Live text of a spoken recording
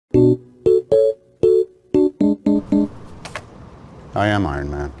I am Iron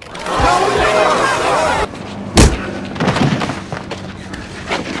Man.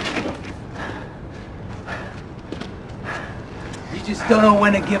 You just don't know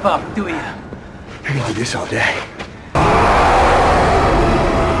when to give up, do you? I can do this all day.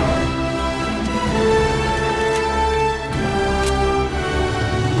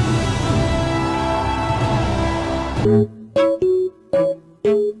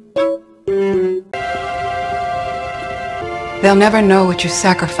 They'll never know what you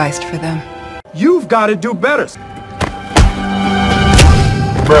sacrificed for them. You've got to do better.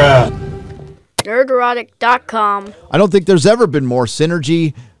 Bruh. Nerdrotic.com. I don't think there's ever been more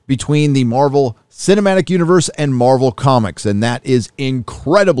synergy between the Marvel Cinematic Universe and Marvel Comics, and that is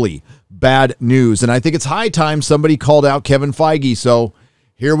incredibly bad news. And I think it's high time somebody called out Kevin Feige, so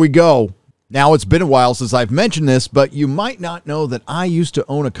here we go. Now, it's been a while since I've mentioned this, but you might not know that I used to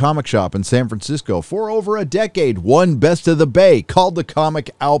own a comic shop in San Francisco for over a decade, one best of the Bay, called the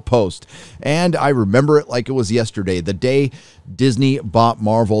Comic Outpost. And I remember it like it was yesterday, the day Disney bought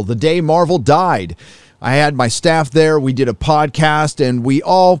Marvel, the day Marvel died. I had my staff there, we did a podcast, and we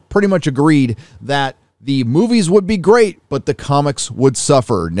all pretty much agreed that the movies would be great, but the comics would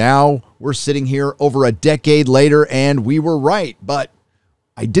suffer. Now, we're sitting here over a decade later, and we were right, but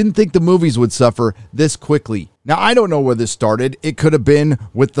I didn't think the movies would suffer this quickly. Now, I don't know where this started. It could have been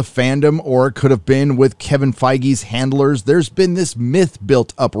with the fandom, or it could have been with Kevin Feige's handlers. There's been this myth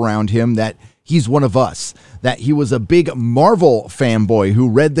built up around him that he's one of us, that he was a big Marvel fanboy who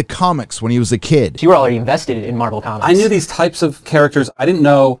read the comics when he was a kid. You were already invested in Marvel Comics. I knew these types of characters. I didn't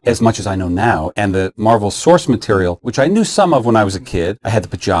know as much as I know now. And the Marvel source material, which I knew some of when I was a kid. I had the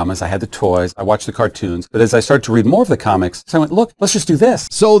pajamas, I had the toys, I watched the cartoons. But as I started to read more of the comics, so I went, look, let's just do this.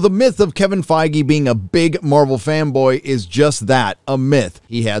 So the myth of Kevin Feige being a big Marvel fanboy is just that, a myth.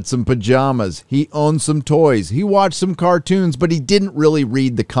 He had some pajamas, he owned some toys, he watched some cartoons, but he didn't really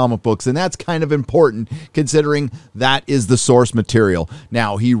read the comic books. And that's kind of important considering that is the source material.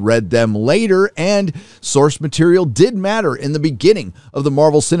 Now, he read them later, and source material did matter in the beginning of the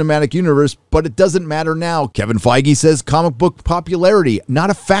Marvel Cinematic Universe, but it doesn't matter now. Kevin Feige says comic book popularity, not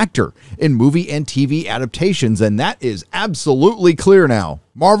a factor in movie and TV adaptations, and that is absolutely clear now.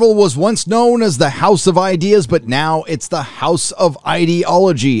 Marvel was once known as the House of Ideas, but now it's the House of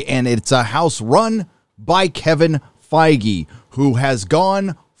Ideology, and it's a house run by Kevin Feige, who has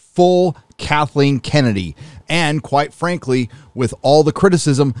gone full Kathleen Kennedy. And quite frankly, with all the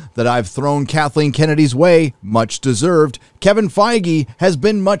criticism that I've thrown Kathleen Kennedy's way, much deserved, Kevin Feige has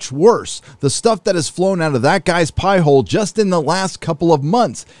been much worse. The stuff that has flown out of that guy's pie hole just in the last couple of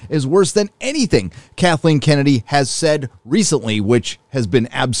months is worse than anything Kathleen Kennedy has said recently, which has been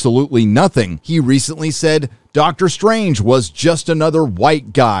absolutely nothing. He recently said Doctor Strange was just another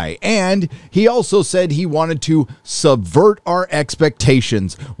white guy, and he also said he wanted to subvert our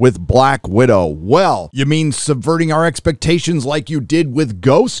expectations with Black Widow. Well, you mean subverting our expectations like you did with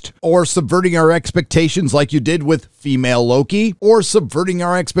Ghost? Or subverting our expectations like you did with female Loki? Or subverting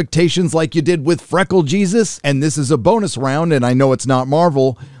our expectations like you did with Freckle Jesus? And this is a bonus round, and I know it's not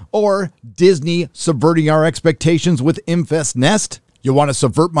Marvel. Or Disney subverting our expectations with Infest Nest? You want to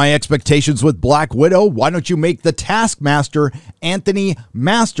subvert my expectations with Black Widow? Why don't you make the Taskmaster Anthony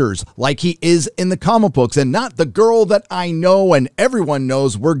Masters like he is in the comic books, and not the girl that I know and everyone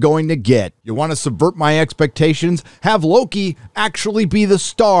knows we're going to get? You want to subvert my expectations? Have Loki actually be the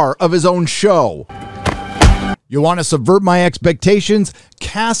star of his own show. You want to subvert my expectations?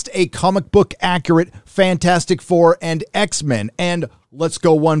 Cast a comic book accurate Fantastic Four and X-Men, and let's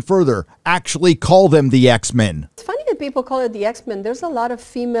go one further, actually call them the X-Men. It's funny that people call it the X-Men. There's a lot of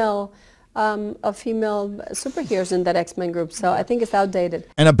female superheroes in that X-Men group, so I think it's outdated.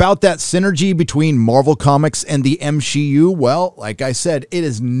 And about that synergy between Marvel Comics and the MCU, well, like I said, it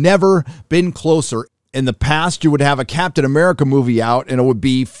has never been closer. In the past, you would have a Captain America movie out and it would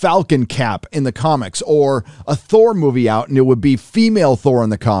be Falcon Cap in the comics, or a Thor movie out and it would be female Thor in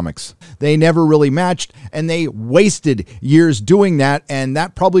the comics. They never really matched, and they wasted years doing that, and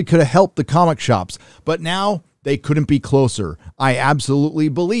that probably could have helped the comic shops. But now they couldn't be closer. I absolutely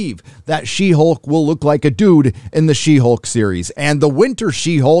believe that She-Hulk will look like a dude in the She-Hulk series, and the Winter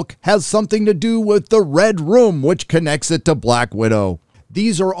She-Hulk has something to do with the Red Room, which connects it to Black Widow.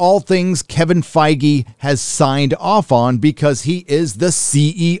 These are all things Kevin Feige has signed off on because he is the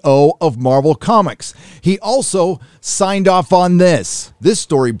CEO of Marvel Comics. He also signed off on this. This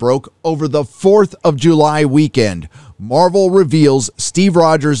story broke over the 4th of July weekend. Marvel reveals Steve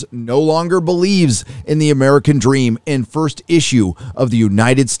Rogers no longer believes in the American dream in first issue of the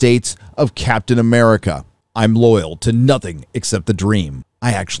United States of Captain America. I'm loyal to nothing except the dream.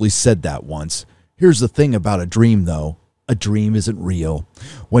 I actually said that once. Here's the thing about a dream, though. a dream isn't real.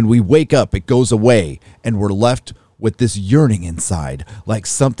 When we wake up, it goes away, and we're left with this yearning inside, like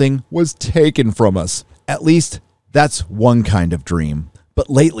something was taken from us. At least, that's one kind of dream. But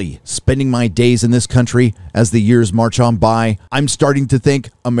lately, spending my days in this country as the years march on by, I'm starting to think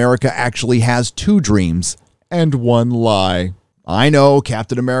America actually has two dreams and one lie. I know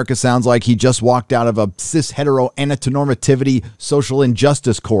Captain America sounds like he just walked out of a cis-hetero antinormativity social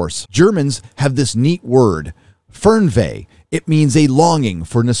injustice course. Germans have this neat word, Fernweh. It means a longing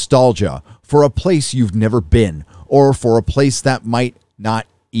for nostalgia, for a place you've never been, or for a place that might not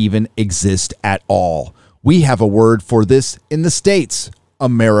even exist at all. We have a word for this in the States,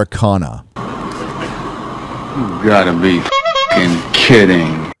 Americana. You gotta be f***ing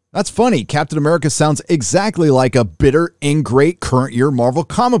kidding. That's funny. Captain America sounds exactly like a bitter, ingrate, current year Marvel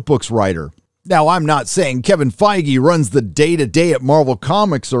comic books writer. Now, I'm not saying Kevin Feige runs the day-to-day at Marvel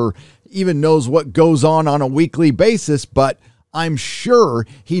Comics or even knows what goes on a weekly basis, but I'm sure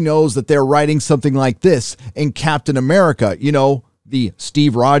he knows that they're writing something like this in Captain America. You know, the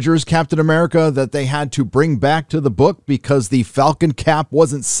Steve Rogers Captain America that they had to bring back to the book because the Falcon cap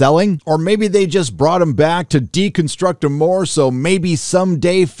wasn't selling? Or maybe they just brought him back to deconstruct him more, so maybe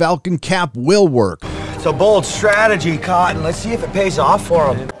someday Falcon cap will work. It's a bold strategy, Cotton. Let's see if it pays off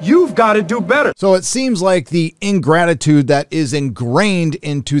for him. You've got to do better. So it seems like the ingratitude that is ingrained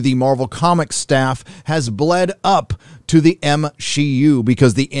into the Marvel Comics staff has bled up to the MCU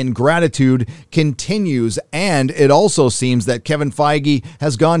because the ingratitude continues, and it also seems that Kevin Feige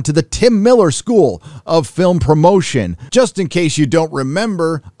has gone to the Tim Miller School of Film Promotion. Just in case you don't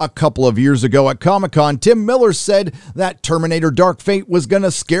remember, a couple of years ago at Comic-Con, Tim Miller said that Terminator Dark Fate was going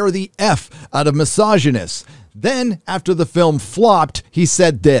to scare the F out of misogynists. Then, after the film flopped, he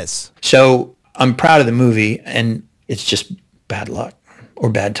said this. So I'm proud of the movie, and it's just bad luck or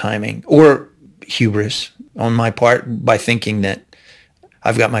bad timing or hubris on my part by thinking that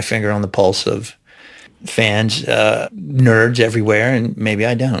I've got my finger on the pulse of fans, nerds everywhere, and maybe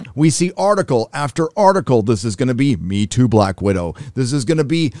I don't. We see article after article. This is going to be Me Too Black Widow. This is going to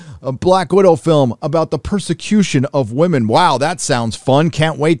be a Black Widow film about the persecution of women. Wow, that sounds fun.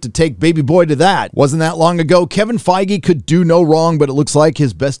 Can't wait to take baby boy to that. Wasn't that long ago. Kevin Feige could do no wrong, but it looks like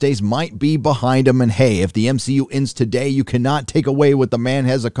his best days might be behind him. And hey, if the MCU ends today, you cannot take away what the man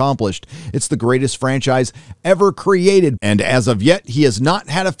has accomplished. It's the greatest franchise ever created. And as of yet, he has not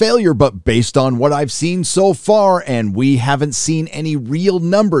had a failure, but based on what I've seen so far, and we haven't seen any real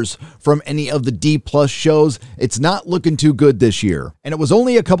numbers from any of the D+ shows, it's not looking too good this year. And it was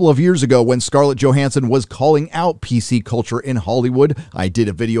only a couple of years ago when Scarlett Johansson was calling out PC culture in Hollywood. I did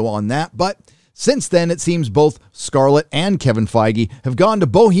a video on that, but since then, it seems both Scarlett and Kevin Feige have gone to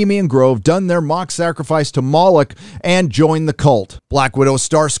Bohemian Grove, done their mock sacrifice to Moloch, and joined the cult. Black Widow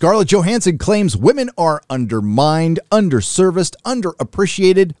star Scarlett Johansson claims women are undermined, underserviced,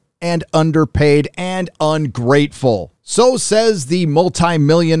 underappreciated, and underpaid and ungrateful. So says the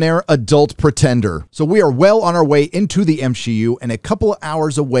multi-millionaire adult pretender. So we are well on our way into the MCU and a couple of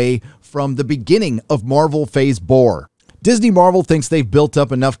hours away from the beginning of Marvel Phase 4. Disney Marvel thinks they've built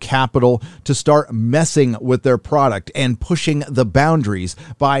up enough capital to start messing with their product and pushing the boundaries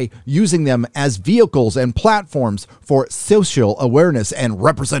by using them as vehicles and platforms for social awareness and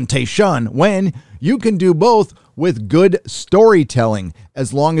representation, when you can do both with good storytelling,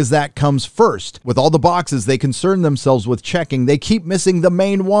 as long as that comes first. With all the boxes they concern themselves with checking, they keep missing the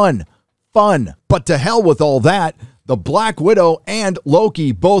main one: fun. But to hell with all that, the Black Widow and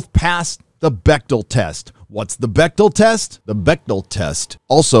Loki both passed the Bechdel test. What's the Bechdel test? The Bechdel test,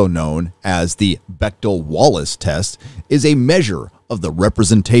 also known as the Bechdel-Wallace test, is a measure of the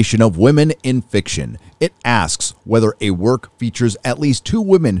representation of women in fiction. It asks whether a work features at least two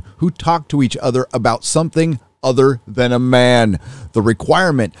women who talk to each other about something other than a man. The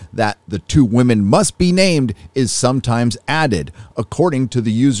requirement that the two women must be named is sometimes added. According to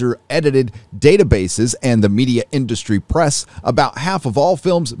the user-edited databases and the media industry press, about half of all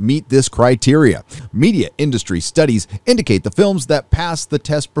films meet this criteria. Media industry studies indicate the films that pass the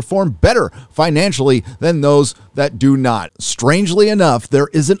test perform better financially than those that do not. Strangely enough, there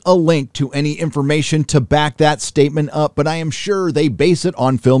isn't a link to any information to back that statement up, but I am sure they base it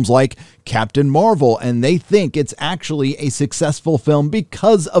on films like Captain Marvel, and they think it's actually a successful film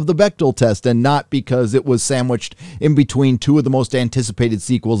because of the Bechdel test and not because it was sandwiched in between two of the most anticipated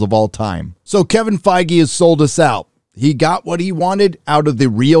sequels of all time. So Kevin Feige has sold us out. He got what he wanted out of the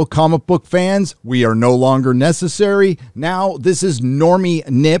real comic book fans. We are no longer necessary. Now this is normie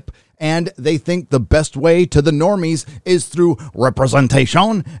nip, and they think the best way to the normies is through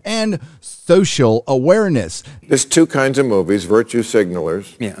representation and social awareness. There's two kinds of movies, virtue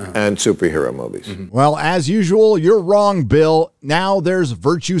signalers and superhero movies. Well, as usual, you're wrong, Bill. Now there's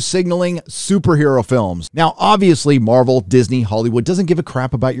virtue signaling superhero films. Now, obviously, Marvel, Disney, Hollywood doesn't give a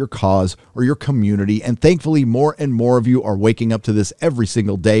crap about your cause or your community, and thankfully more and more of you are waking up to this every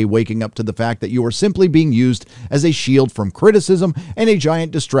single day, waking up to the fact that you are simply being used as a shield from criticism and a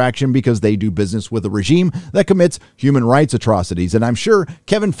giant distraction because they do business with a regime that commits human rights atrocities. And I'm sure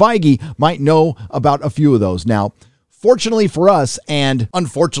Kevin Feige might know about a few of those. Now, fortunately for us, and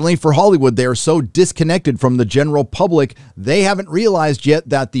unfortunately for Hollywood, they are so disconnected from the general public, they haven't realized yet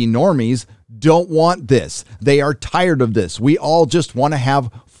that the normies don't want this. They are tired of this. We all just want to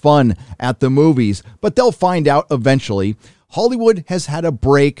have fun at the movies, but they'll find out eventually. Hollywood has had a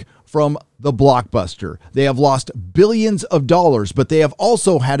break from the blockbuster. They have lost billions of dollars, but they have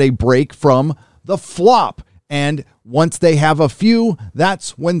also had a break from the flop. And once they have a few,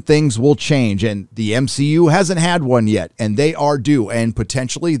 that's when things will change. And the MCU hasn't had one yet, and they are due. And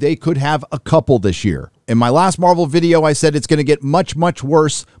potentially they could have a couple this year. In my last Marvel video, I said it's going to get much, much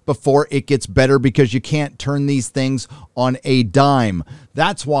worse before it gets better because you can't turn these things on a dime.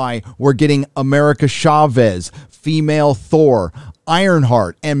 That's why we're getting America Chavez, female Thor,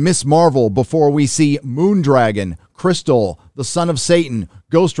 Ironheart, and Miss Marvel before we see Moondragon, Crystal, the Son of Satan,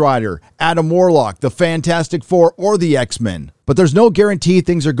 Ghost Rider, Adam Warlock, the Fantastic Four, or the X-Men. But there's no guarantee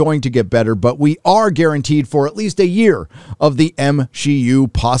things are going to get better, but we are guaranteed for at least a year of the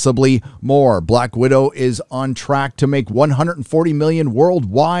MCU, possibly more. Black Widow is on track to make $140 million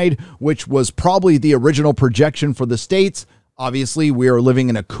worldwide, which was probably the original projection for the States. Obviously, we are living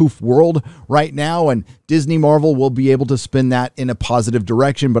in a coof world right now, and Disney Marvel will be able to spin that in a positive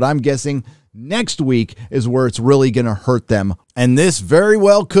direction, but I'm guessing next week is where it's really going to hurt them. And this very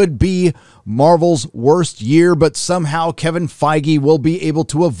well could be Marvel's worst year, but somehow Kevin Feige will be able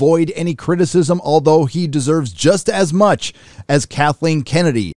to avoid any criticism, although he deserves just as much as Kathleen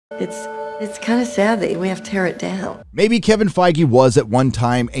Kennedy. It's kind of sad that we have to tear it down. Maybe Kevin Feige was at one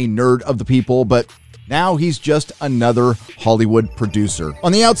time a nerd of the people, but now he's just another Hollywood producer.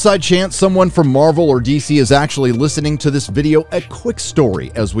 On the outside chance someone from Marvel or DC is actually listening to this video, a quick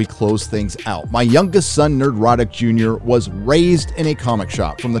story as we close things out. My youngest son, Nerdrotic Jr., was raised in a comic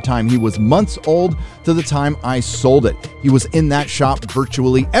shop from the time he was months old to the time I sold it. He was in that shop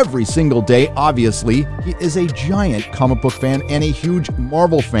virtually every single day. Obviously, he is a giant comic book fan and a huge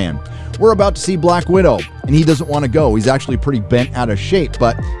Marvel fan. We're about to see Black Widow, and he doesn't want to go. He's actually pretty bent out of shape,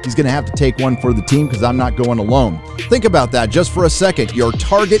 but he's going to have to take one for the team because I'm not going alone. Think about that just for a second. Your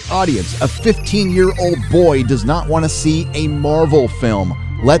target audience, a 15-year-old boy, does not want to see a Marvel film.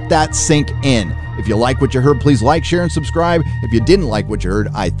 Let that sink in. If you like what you heard, please like, share, and subscribe. If you didn't like what you heard,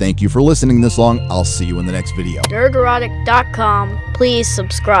 I thank you for listening this long. I'll see you in the next video. Nerdrotic.com. Please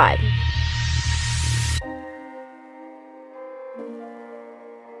subscribe.